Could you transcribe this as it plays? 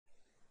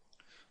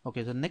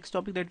Okay, so next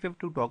topic that we have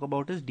to talk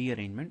about is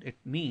dearrangement. It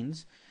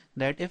means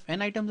that if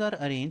n items are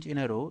arranged in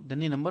a row, then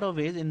the number of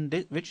ways in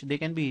which they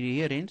can be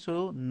rearranged,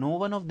 so no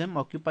one of them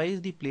occupies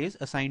the place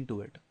assigned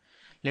to it.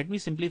 Let me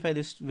simplify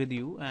this with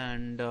you,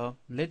 and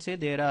let's say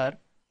there are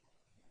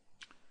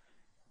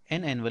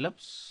n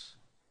envelopes.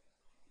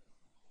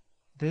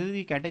 This is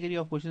the category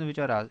of questions which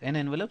are asked, n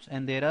envelopes,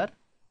 and there are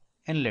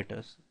n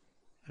letters,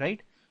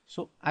 right?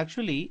 So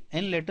actually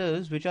n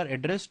letters which are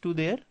addressed to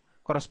their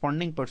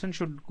corresponding person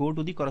should go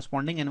to the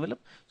corresponding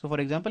envelope. So for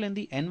example, in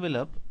the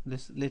envelope,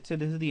 let's say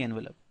this is the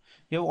envelope.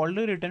 You have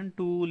already written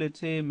to, let's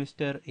say,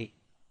 Mr. A,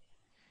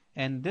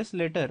 and this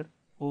letter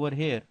over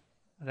here,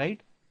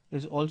 right,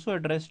 is also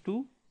addressed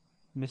to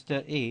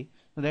Mr. A.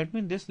 So that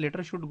means this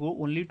letter should go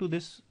only to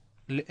this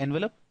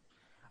envelope.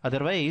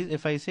 Otherwise,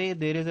 if I say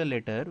there is a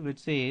letter which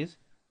says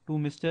to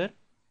Mr.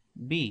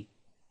 B,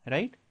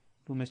 right,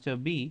 to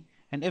Mr. B,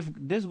 and if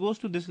this goes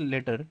to this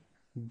letter,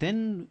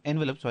 then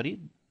envelope, sorry,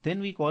 then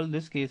we call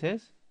this case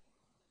as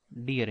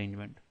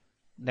dearrangement.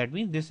 That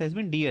means this has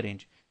been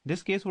dearranged.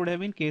 This case would have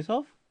been case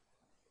of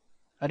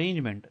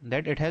arrangement,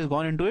 that it has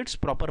gone into its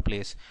proper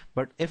place.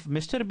 But if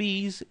Mr.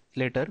 B's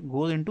letter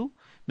goes into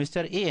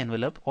Mr. A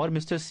envelope, or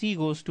Mr. C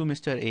goes to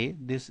Mr. A,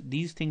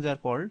 these things are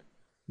called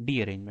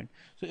dearrangement.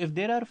 So if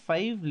there are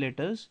 5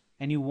 letters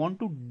and you want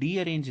to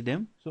dearrange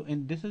them, so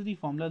this is the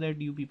formula that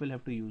you people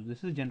have to use.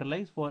 This is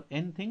generalized for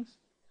n things.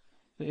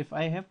 So if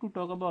I have to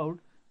talk about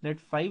that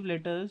 5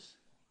 letters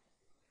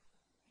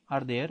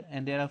are there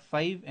and there are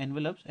 5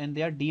 envelopes and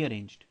they are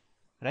dearranged,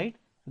 right?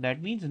 So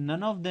that means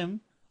none of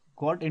them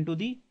got into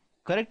the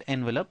correct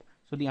envelope.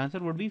 So the answer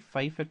would be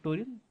 5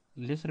 factorial.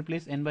 Let's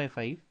replace n by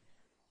 5.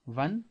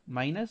 1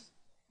 minus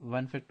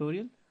 1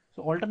 factorial.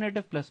 So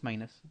alternative plus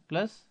minus,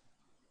 plus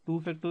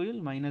 2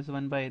 factorial minus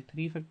 1 by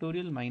 3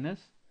 factorial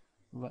minus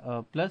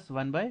plus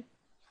 1 by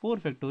 4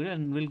 factorial,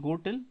 and we'll go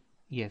till,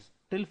 yes,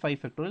 till 5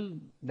 factorial.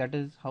 That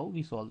is how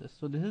we solve this.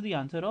 So this is the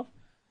answer of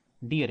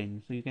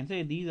dearrangement. So you can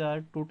say these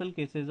are total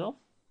cases of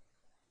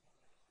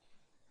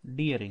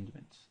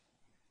dearrangements,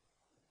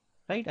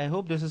 right? I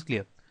hope this is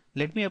clear.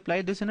 Let me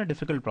apply this in a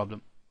difficult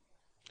problem.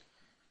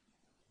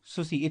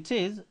 So see, it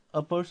says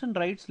a person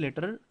writes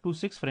letter to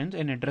 6 friends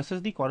and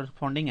addresses the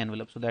corresponding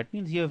envelope. So that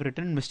means he have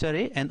written Mr.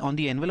 A, and on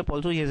the envelope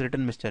also he has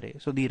written Mr. A.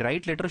 So the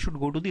right letter should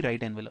go to the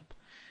right envelope.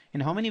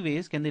 In how many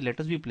ways can the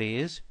letters be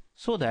placed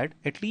so that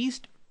at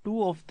least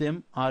 2 of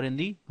them are in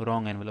the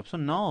wrong envelope? So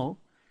now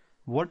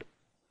what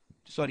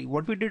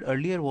we did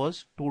earlier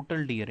was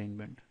total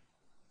dearrangement.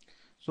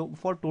 So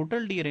for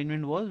total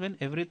dearrangement was when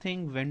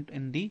everything went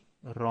in the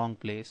wrong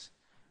place,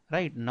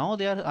 right? Now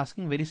they are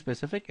asking very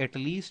specific, at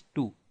least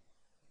 2,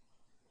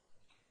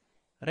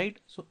 right?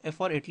 So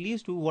for at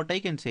least 2, what I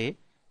can say,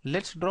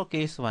 let's draw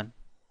case 1,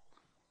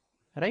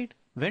 right?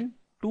 When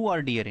 2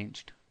 are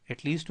dearranged,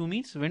 at least 2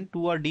 means when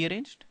 2 are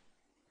dearranged,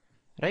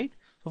 right?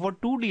 So for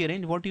 2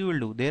 dearranged, what you will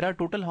do, there are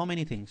total how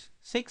many things?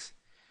 6.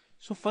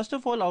 So first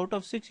of all, out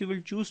of 6 you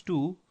will choose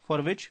 2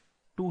 for which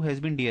 2 has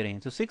been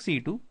dearranged. So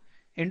 6e2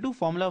 into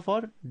formula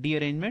for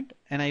dearrangement,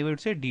 and I would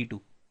say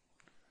d2,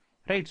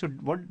 right? So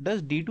what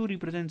does d2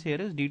 represents here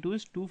is, d2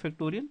 is 2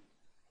 factorial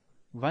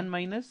 1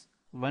 minus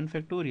 1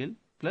 factorial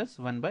plus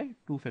 1 by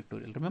 2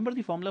 factorial. Remember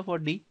the formula for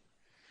d.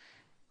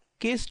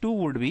 Case 2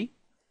 would be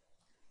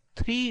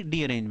 3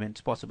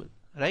 dearrangements possible,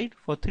 right?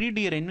 For 3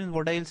 dearrangements,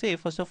 what I will say,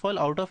 first of all,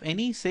 out of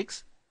any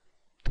 6,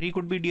 3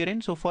 could be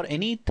dearranged. So for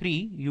any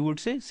 3 you would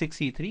say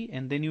 6e3,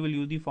 and then you will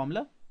use the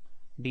formula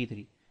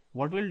d3.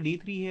 What will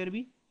d3 here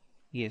be?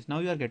 Yes, now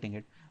you are getting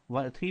it.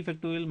 3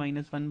 factorial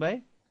minus 1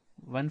 by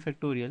 1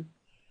 factorial,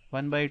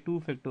 1 by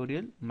 2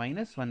 factorial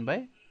minus 1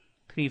 by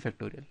 3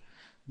 factorial.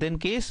 Then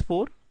case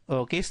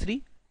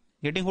 3,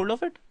 getting hold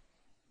of it,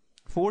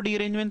 4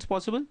 dearrangements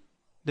possible.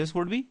 This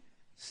would be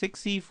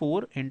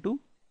 6e4 into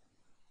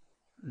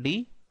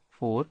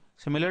d4.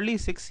 Similarly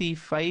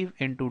 6e5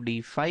 into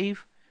d5,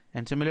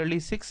 and similarly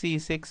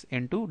 6e6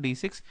 into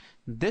d6.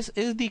 This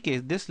is the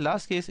case, this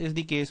last case is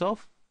the case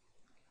of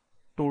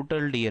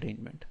total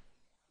dearrangement,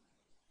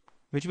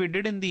 which we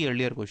did in the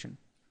earlier question.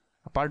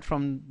 Apart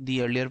from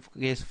the earlier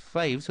case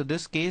 5, so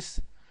this case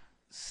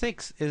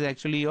 6 is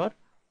actually your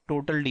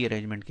total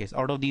dearrangement case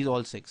out of these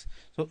all 6.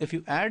 So if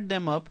you add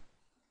them up,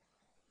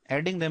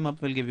 adding them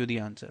up will give you the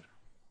answer.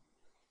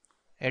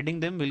 Adding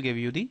them will give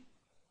you the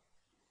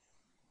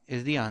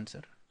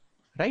answer,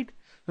 right?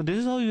 So this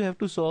is how you have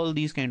to solve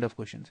these kind of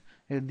questions.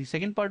 The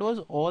second part was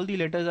all the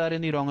letters are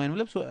in the wrong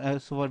envelope. So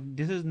for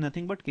this is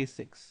nothing but case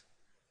 6,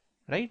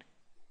 right?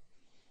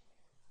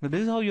 So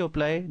this is how you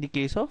apply the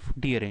case of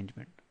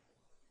dearrangement.